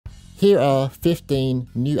Here are 15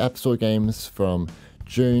 new App Store games from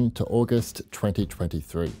June to August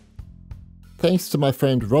 2023. Thanks to my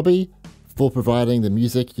friend Robbie for providing the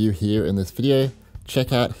music you hear in this video.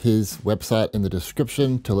 Check out his website in the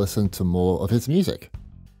description to listen to more of his music.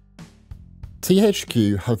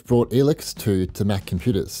 THQ have brought ELEX II to Mac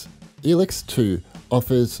computers. ELEX II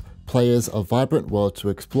offers players a vibrant world to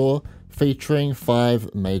explore, featuring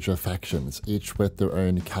 5 major factions, each with their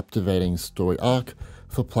own captivating story arc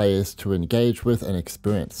for players to engage with and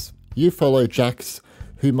experience. You follow Jax,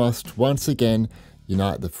 who must once again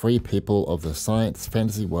unite the free people of the science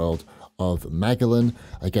fantasy world of Magellan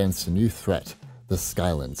against a new threat, the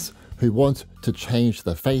Skylands, who want to change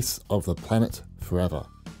the face of the planet forever.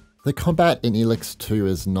 The combat in ELEX II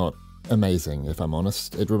is not amazing, if I'm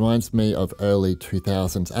honest. It reminds me of early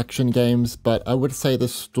 2000s action games, but I would say the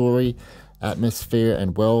story, atmosphere,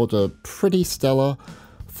 and world are pretty stellar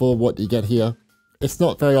for what you get here. It's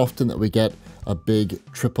not very often that we get a big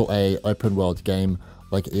AAA open world game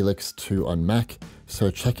like ELEX II on Mac,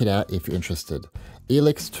 so check it out if you're interested.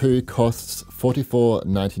 ELEX II costs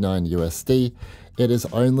 $44.99 USD. It is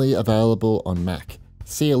only available on Mac.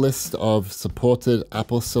 See a list of supported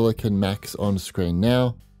Apple Silicon Macs on screen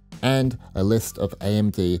now, and a list of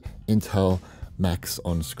AMD Intel Macs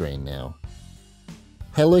on screen now.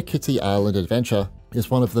 Hello Kitty Island Adventure is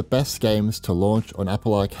one of the best games to launch on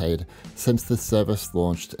Apple Arcade since the service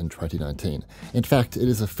launched in 2019. In fact, it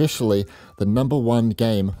is officially the #1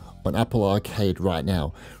 game on Apple Arcade right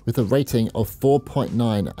now, with a rating of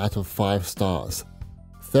 4.9 out of 5 stars,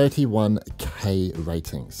 31K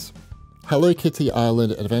ratings. Hello Kitty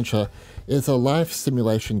Island Adventure is a life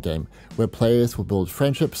simulation game where players will build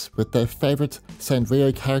friendships with their favorite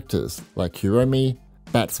Sanrio characters like Kuromi,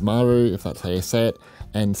 Batsmaru, if that's how you say it,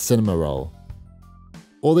 and Cinnamoroll.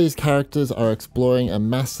 All these characters are exploring a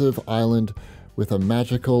massive island with a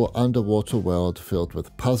magical underwater world filled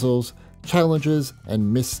with puzzles, challenges,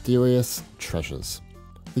 and mysterious treasures.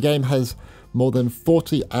 The game has more than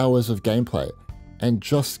 40 hours of gameplay and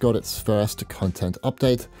just got its first content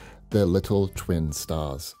update, the Little Twin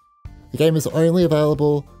Stars. The game is only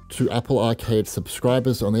available to Apple Arcade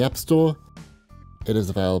subscribers on the App Store. It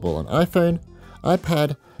is available on iPhone,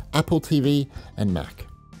 iPad, Apple TV, and Mac.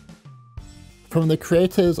 From the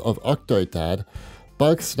creators of Octodad,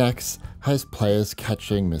 Bugsnax has players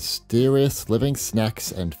catching mysterious living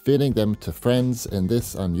snacks and feeding them to friends in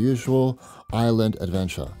this unusual island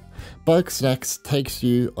adventure. Bugsnax takes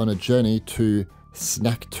you on a journey to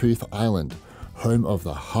Snacktooth Island, home of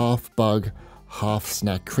the half-bug,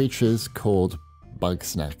 half-snack creatures called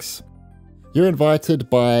Bugsnax. You're invited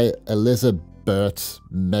by Elizabeth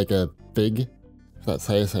Megafig, if that's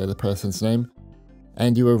how you say the person's name,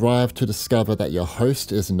 and you arrive to discover that your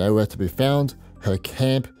host is nowhere to be found, her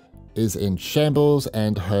camp is in shambles,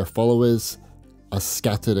 and her followers are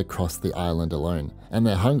scattered across the island alone. And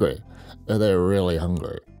they're hungry. They're really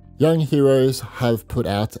hungry. Young Heroes have put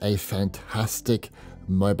out a fantastic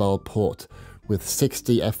mobile port with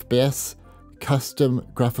 60 FPS, custom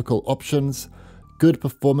graphical options, good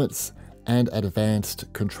performance, and advanced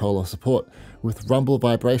controller support with rumble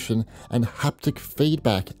vibration and haptic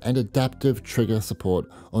feedback and adaptive trigger support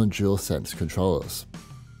on DualSense controllers.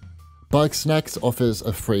 Bugsnax offers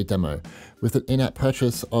a free demo with an in-app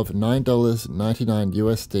purchase of $9.99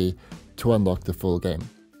 USD to unlock the full game.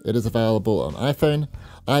 It is available on iPhone,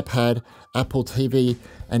 iPad, Apple TV,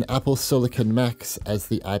 and Apple Silicon Macs as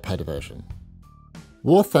the iPad version.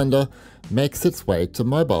 War Thunder makes its way to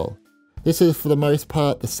mobile. This is for the most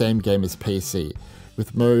part the same game as PC,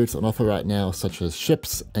 with modes on offer right now such as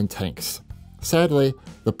ships and tanks. Sadly,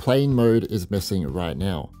 the plane mode is missing right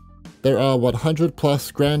now. There are 100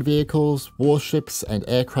 plus ground vehicles, warships, and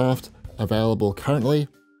aircraft available currently,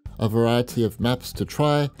 a variety of maps to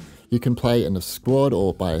try. You can play in a squad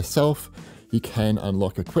or by yourself, you can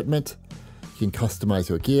unlock equipment, you can customize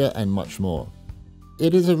your gear, and much more.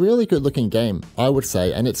 It is a really good looking game, I would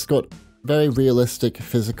say, and it's got very realistic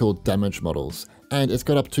physical damage models, and it's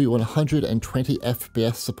got up to 120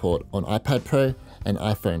 FPS support on iPad Pro and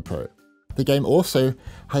iPhone Pro. The game also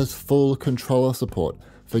has full controller support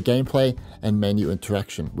for gameplay and menu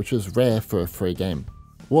interaction, which is rare for a free game.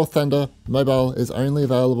 War Thunder Mobile is only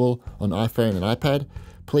available on iPhone and iPad.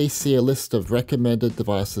 Please see a list of recommended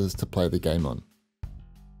devices to play the game on.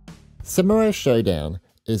 Samurai Shodown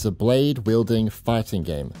is a blade-wielding fighting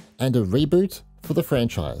game and a reboot for the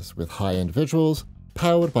franchise with high-end visuals,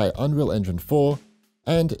 powered by Unreal Engine 4,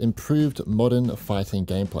 and improved modern fighting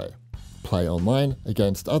gameplay. Play online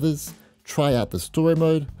against others, try out the story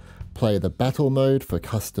mode, play the battle mode for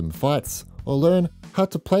custom fights, or learn how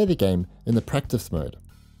to play the game in the practice mode.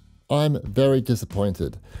 I'm very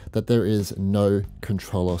disappointed that there is no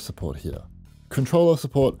controller support here. Controller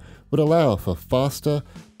support would allow for faster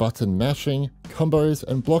button mashing, combos,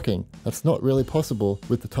 and blocking that's not really possible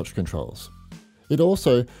with the touch controls. It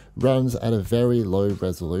also runs at a very low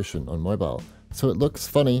resolution on mobile, so it looks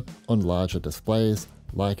funny on larger displays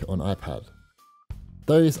like on iPad.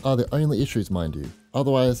 Those are the only issues, mind you.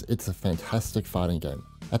 Otherwise, it's a fantastic fighting game.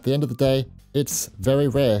 At the end of the day, it's very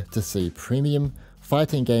rare to see premium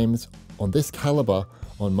fighting games on this caliber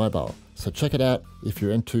on mobile, so check it out if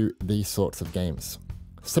you're into these sorts of games.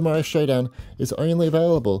 Samurai Shodown is only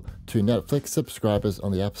available to Netflix subscribers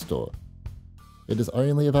on the App Store. It is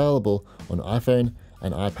only available on iPhone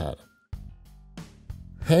and iPad.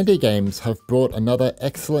 Handy Games have brought another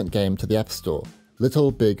excellent game to the App Store,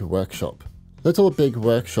 Little Big Workshop. Little Big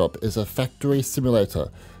Workshop is a factory simulator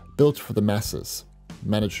built for the masses.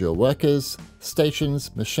 Manage your workers,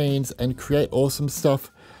 stations, machines, and create awesome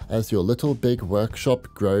stuff as your Little Big Workshop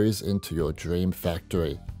grows into your dream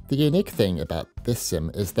factory. The unique thing about this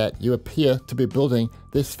sim is that you appear to be building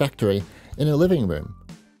this factory in a living room.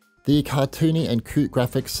 The cartoony and cute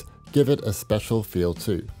graphics give it a special feel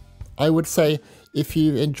too. I would say if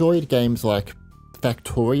you enjoyed games like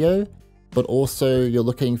Factorio, but also you're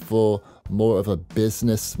looking for more of a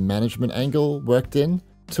business management angle worked in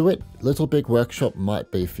to it, Little Big Workshop might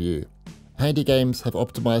be for you. Handy Games have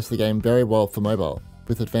optimized the game very well for mobile,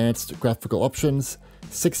 with advanced graphical options,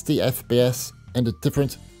 60 FPS, and a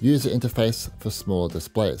different user interface for smaller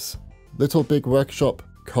displays. Little Big Workshop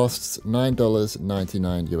costs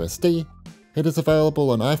 $9.99 USD. It is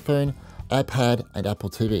available on iPhone, iPad, and Apple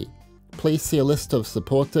TV. Please see a list of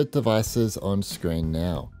supported devices on screen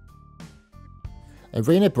now.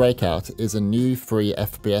 Arena Breakout is a new free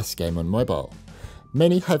FPS game on mobile.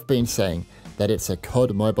 Many have been saying that it's a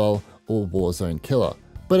COD Mobile or Warzone killer,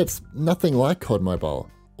 but it's nothing like COD Mobile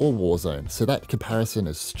or Warzone, so that comparison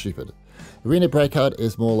is stupid. Arena Breakout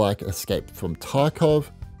is more like Escape from Tarkov,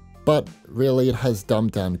 but really it has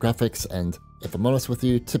dumbed down graphics and, if I'm honest with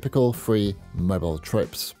you, typical free mobile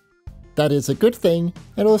tropes. That is a good thing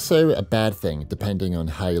and also a bad thing depending on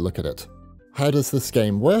how you look at it. How does this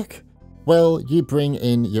game work? Well, you bring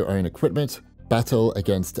in your own equipment, battle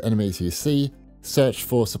against enemies you see, search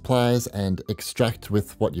for supplies, and extract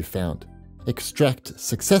with what you found. Extract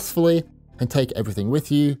successfully and take everything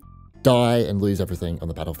with you, die and lose everything on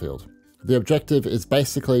the battlefield. The objective is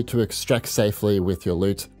basically to extract safely with your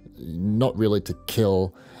loot, not really to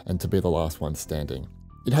kill and to be the last one standing.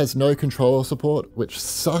 It has no controller support, which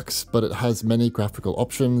sucks, but it has many graphical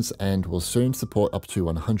options and will soon support up to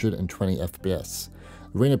 120 FPS.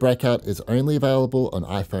 Arena Breakout is only available on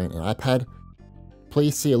iPhone and iPad.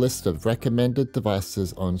 Please see a list of recommended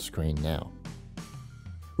devices on screen now.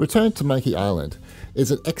 Return to Monkey Island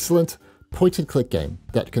is an excellent point-and-click game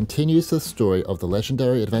that continues the story of the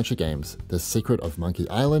legendary adventure games The Secret of Monkey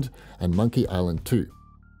Island and Monkey Island 2.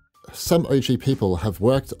 Some OG people have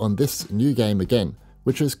worked on this new game again,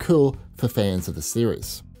 which is cool for fans of the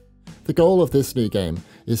series. The goal of this new game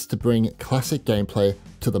is to bring classic gameplay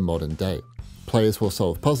to the modern day. Players will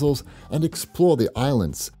solve puzzles and explore the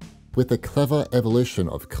islands with a clever evolution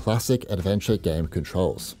of classic adventure game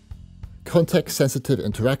controls. Context-sensitive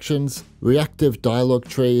interactions, reactive dialogue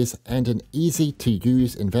trees, and an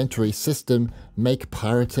easy-to-use inventory system make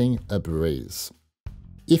pirating a breeze.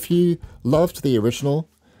 If you loved the original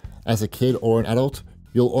as a kid or an adult,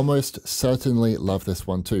 you'll almost certainly love this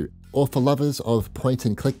one too. Or for lovers of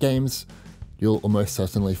point-and-click games, you'll almost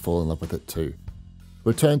certainly fall in love with it too.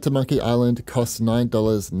 Return to Monkey Island costs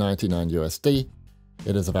 $9.99 USD.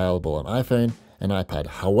 It is available on iPhone and iPad.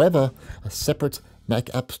 However, a separate Mac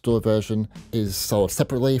App Store version is sold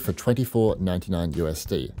separately for $24.99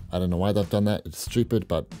 USD. I don't know why they've done that, it's stupid,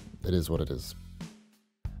 but it is what it is.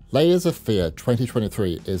 Layers of Fear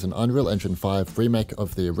 2023 is an Unreal Engine 5 remake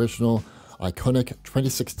of the original iconic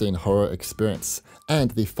 2016 horror experience and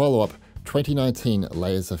the follow-up 2019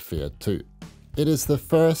 Layers of Fear 2. It is the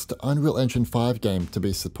first Unreal Engine 5 game to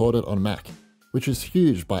be supported on Mac, which is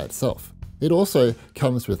huge by itself. It also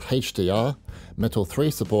comes with HDR, Metal 3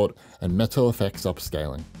 support, and Metal Effects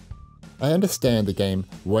upscaling. I understand the game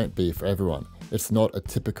won't be for everyone. It's not a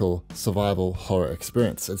typical survival horror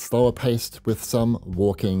experience. It's slower paced with some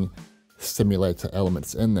walking simulator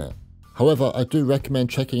elements in there. However, I do recommend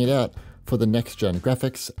checking it out for the next-gen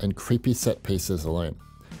graphics and creepy set pieces alone.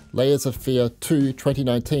 Layers of Fear 2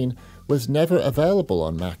 2019 was never available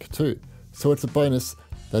on Mac too, so it's a bonus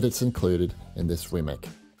that it's included in this remake.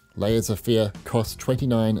 Layers of Fear costs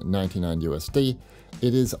 $29.99 USD.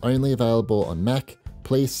 It is only available on Mac.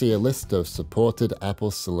 Please see a list of supported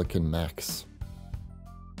Apple Silicon Macs.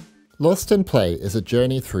 Lost in Play is a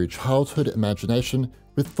journey through childhood imagination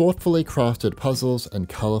with thoughtfully crafted puzzles and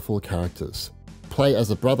colourful characters. Play as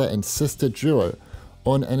a brother and sister duo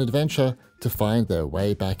on an adventure to find their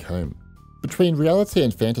way back home. Between reality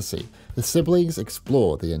and fantasy, the siblings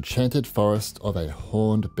explore the enchanted forest of a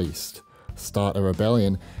horned beast, start a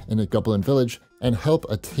rebellion in a goblin village, and help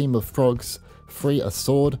a team of frogs free a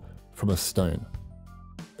sword from a stone.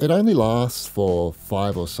 It only lasts for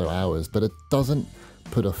 5 or so hours, but it doesn't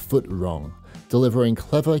put a foot wrong, delivering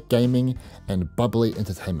clever gaming and bubbly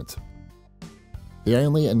entertainment. The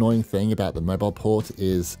only annoying thing about the mobile port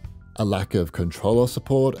is a lack of controller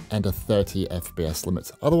support and a 30 FPS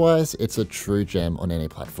limit. Otherwise, it's a true gem on any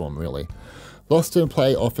platform, really. Lost in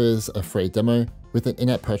Play offers a free demo with an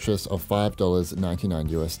in-app purchase of $5.99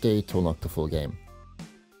 USD to unlock the full game.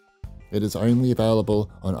 It is only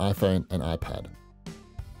available on iPhone and iPad.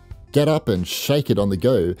 Get up and shake it on the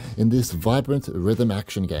go in this vibrant rhythm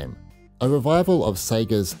action game. A revival of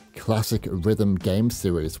Sega's classic rhythm game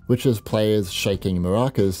series, which has players shaking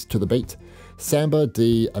maracas to the beat. Samba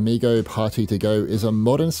de Amigo Party to Go is a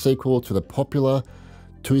modern sequel to the popular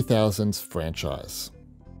 2000s franchise.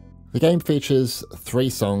 The game features 3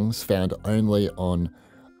 songs found only on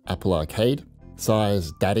Apple Arcade: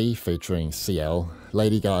 Psy's Daddy featuring CL,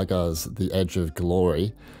 Lady Gaga's The Edge of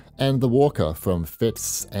Glory, and The Walker from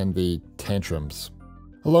Fitz and the Tantrums,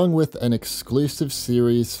 along with an exclusive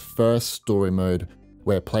series first story mode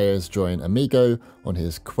where players join Amigo on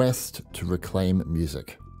his quest to reclaim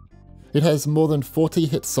music. It has more than 40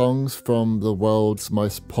 hit songs from the world's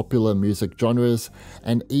most popular music genres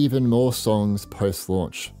and even more songs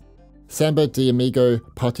post-launch. Samba de Amigo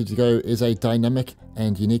Party to Go is a dynamic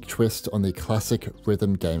and unique twist on the classic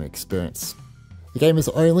rhythm game experience. The game is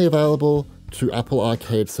only available to Apple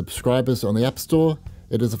Arcade subscribers on the App Store.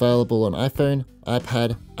 It is available on iPhone,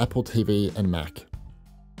 iPad, Apple TV, and Mac.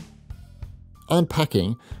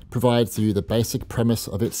 Unpacking provides you the basic premise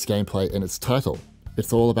of its gameplay in its title.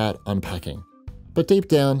 It's all about unpacking. But deep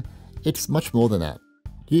down, it's much more than that.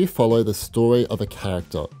 You follow the story of a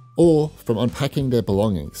character, all from unpacking their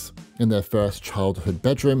belongings in their first childhood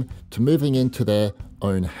bedroom to moving into their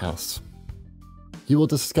own house. You will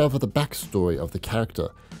discover the backstory of the character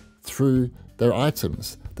through their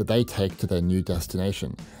items that they take to their new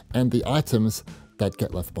destination and the items that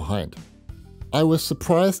get left behind. I was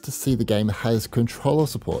surprised to see the game has controller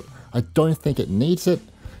support. I don't think it needs it.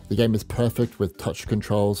 The game is perfect with touch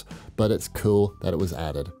controls, but it's cool that it was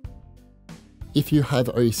added. If you have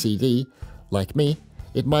OCD, like me,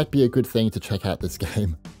 it might be a good thing to check out this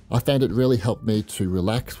game. I found it really helped me to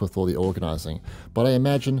relax with all the organising, but I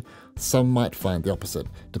imagine some might find the opposite,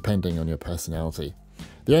 depending on your personality.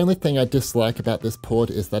 The only thing I dislike about this port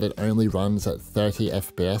is that it only runs at 30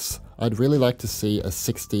 FPS. I'd really like to see a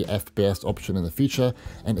 60 FPS option in the future,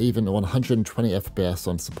 and even 120 FPS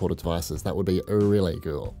on supported devices. That would be really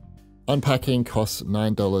cool. Unpacking costs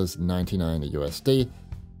 $9.99 USD.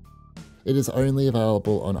 It is only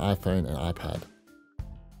available on iPhone and iPad.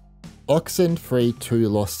 Oxenfree II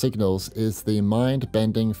Lost Signals is the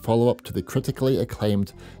mind-bending follow-up to the critically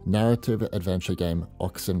acclaimed narrative adventure game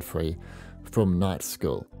Oxenfree from Night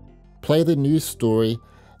School. Play the new story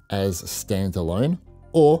as standalone,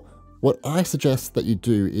 or what I suggest that you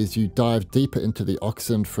do is you dive deeper into the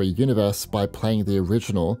Oxenfree universe by playing the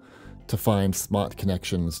original to find smart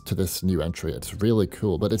connections to this new entry. It's really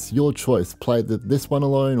cool, but it's your choice. Play this one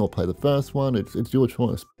alone or play the first one, it's your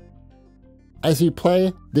choice. As you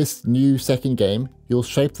play this new second game, you'll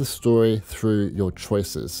shape the story through your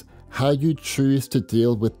choices. How you choose to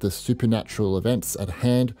deal with the supernatural events at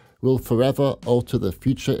hand will forever alter the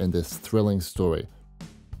future in this thrilling story.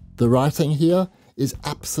 The writing here is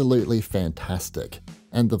absolutely fantastic,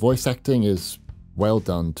 and the voice acting is well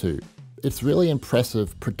done too. It's really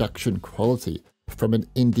impressive production quality from an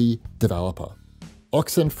indie developer.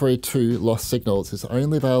 Oxenfree II Lost Signals is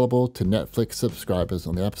only available to Netflix subscribers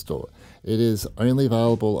on the App Store. It is only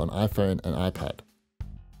available on iPhone and iPad.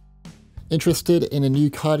 Interested in a new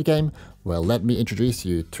card game? Well, let me introduce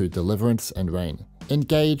you to Deliverance Reign.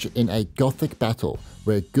 Engage in a gothic battle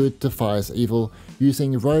where good defies evil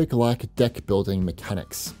using roguelike deck building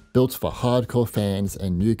mechanics, built for hardcore fans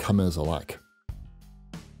and newcomers alike.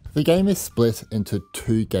 The game is split into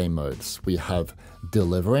 2 game modes. We have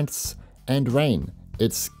Deliverance and Reign.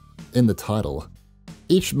 It's in the title.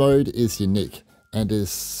 Each mode is unique and is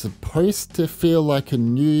supposed to feel like a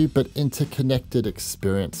new but interconnected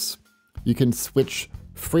experience. You can switch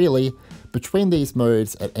freely between these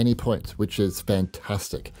modes at any point, which is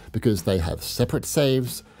fantastic because they have separate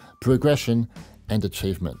saves, progression, and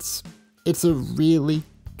achievements. It's a really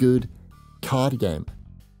good card game.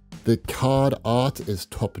 The card art is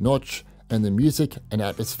top-notch, and the music and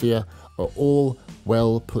atmosphere are all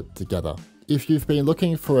well put together. If you've been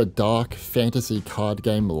looking for a dark fantasy card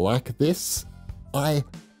game like this, I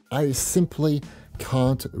simply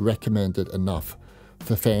can't recommend it enough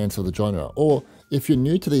for fans of the genre. Or if you're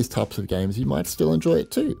new to these types of games, you might still enjoy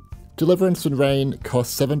it too. Deliverance Reign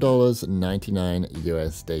costs $7.99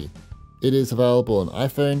 USD. It is available on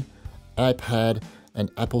iPhone, iPad, and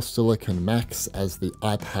Apple Silicon Macs as the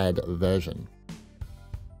iPad version.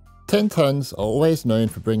 10 Tons are always known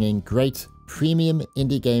for bringing great premium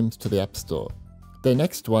indie games to the App Store. Their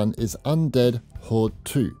next one is Undead Horde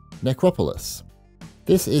 2, Necropolis.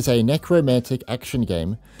 This is a necromantic action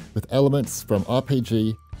game with elements from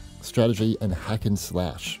RPG, strategy, and hack and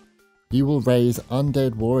slash. You will raise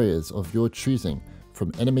undead warriors of your choosing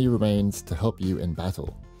from enemy remains to help you in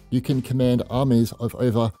battle. You can command armies of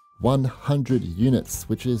over 100 units,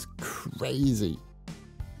 which is crazy.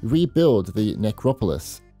 Rebuild the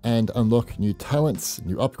Necropolis and unlock new talents,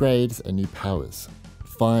 new upgrades, and new powers.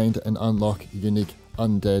 Find and unlock unique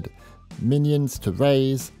undead minions to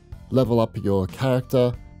raise, level up your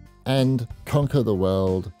character, and conquer the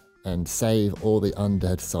world and save all the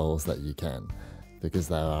undead souls that you can, because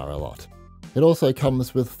there are a lot. It also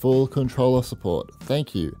comes with full controller support,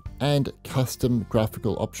 thank you, and custom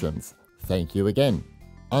graphical options, thank you again.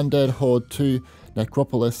 Undead Horde 2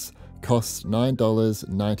 Necropolis costs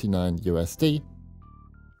 $9.99 USD.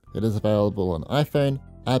 It is available on iPhone,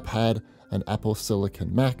 iPad, and Apple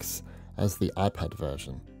Silicon Macs as the iPad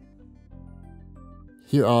version.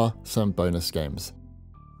 Here are some bonus games.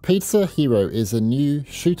 Pizza Hero is a new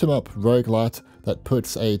shoot-'em-up roguelite that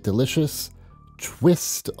puts a delicious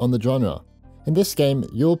twist on the genre. In this game,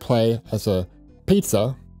 you'll play as a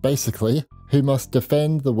pizza, basically, who must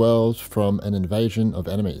defend the world from an invasion of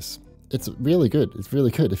enemies. It's really good. It's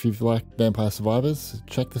really good. If you've liked Vampire Survivors,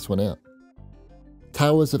 check this one out.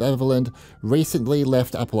 Towers of Everland recently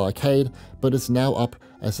left Apple Arcade, but is now up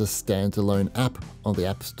as a standalone app on the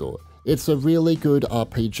App Store. It's a really good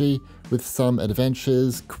RPG with some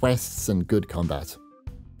adventures, quests, and good combat.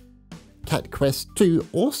 Cat Quest II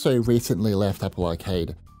also recently left Apple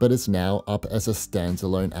Arcade, but is now up as a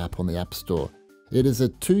standalone app on the App Store. It is a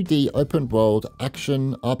 2D open-world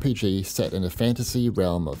action RPG set in a fantasy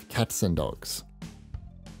realm of cats and dogs.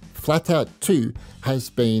 Flatout 2 has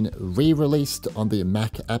been re-released on the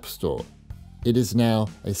Mac App Store. It is now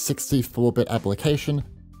a 64-bit application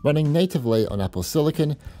running natively on Apple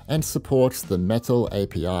Silicon and supports the Metal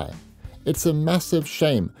API. It's a massive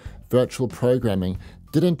shame virtual programming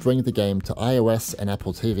didn't bring the game to iOS and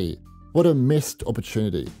Apple TV. What a missed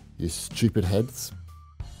opportunity, you stupid heads.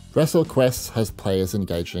 WrestleQuest has players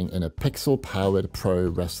engaging in a pixel-powered pro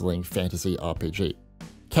wrestling fantasy RPG.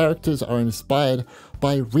 Characters are inspired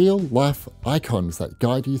by real-life icons that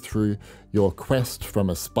guide you through your quest from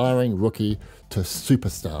aspiring rookie to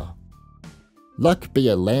superstar. Luck Be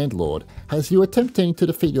a Landlord has you attempting to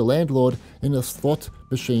defeat your landlord in a slot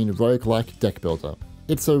machine roguelike deck builder.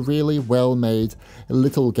 It's a really well-made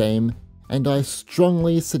little game, and I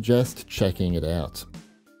strongly suggest checking it out.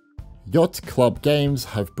 Yacht Club Games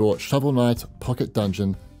have brought Shovel Knight Pocket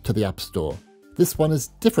Dungeon to the App Store. This one is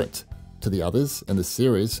different to the others in the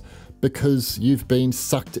series because you've been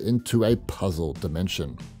sucked into a puzzle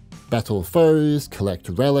dimension. Battle foes, collect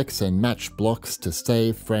relics, and match blocks to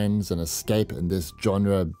save friends and escape in this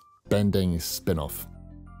genre-bending spin-off.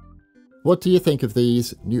 What do you think of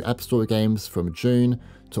these new App Store games from June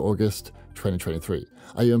to August 2023?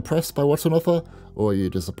 Are you impressed by what's on offer, or are you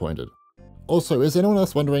disappointed? Also, is anyone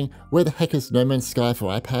else wondering, where the heck is No Man's Sky for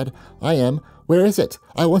iPad? I am. Where is it?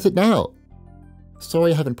 I want it now!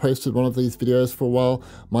 Sorry I haven't posted one of these videos for a while.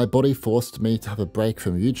 My body forced me to have a break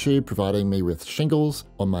from YouTube, providing me with shingles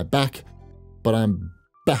on my back, but I'm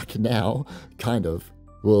back now, kind of.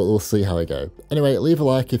 We'll see how I go. Anyway, leave a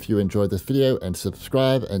like if you enjoyed this video and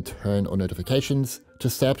subscribe and turn on notifications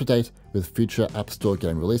to stay up to date with future App Store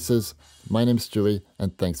game releases. My name's Stewie,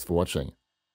 and thanks for watching.